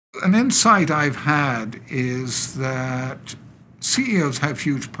An insight I've had is that CEOs have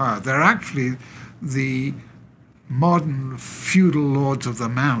huge power. They're actually the modern feudal lords of the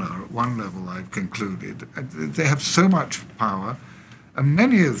manor, at one level, I've concluded. They have so much power, and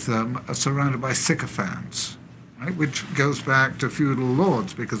many of them are surrounded by sycophants, right? Which goes back to feudal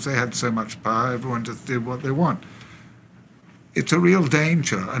lords, because they had so much power, everyone just did what they want. It's a real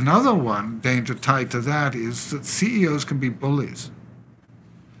danger. Another danger tied to that is that CEOs can be bullies.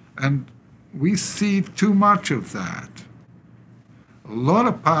 And we see too much of that. A lot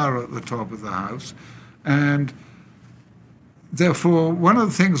of power at the top of the house. And therefore, one of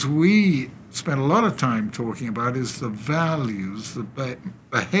the things we spend a lot of time talking about is the values, the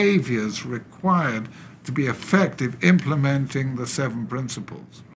behaviors required to be effective implementing the 7 principles.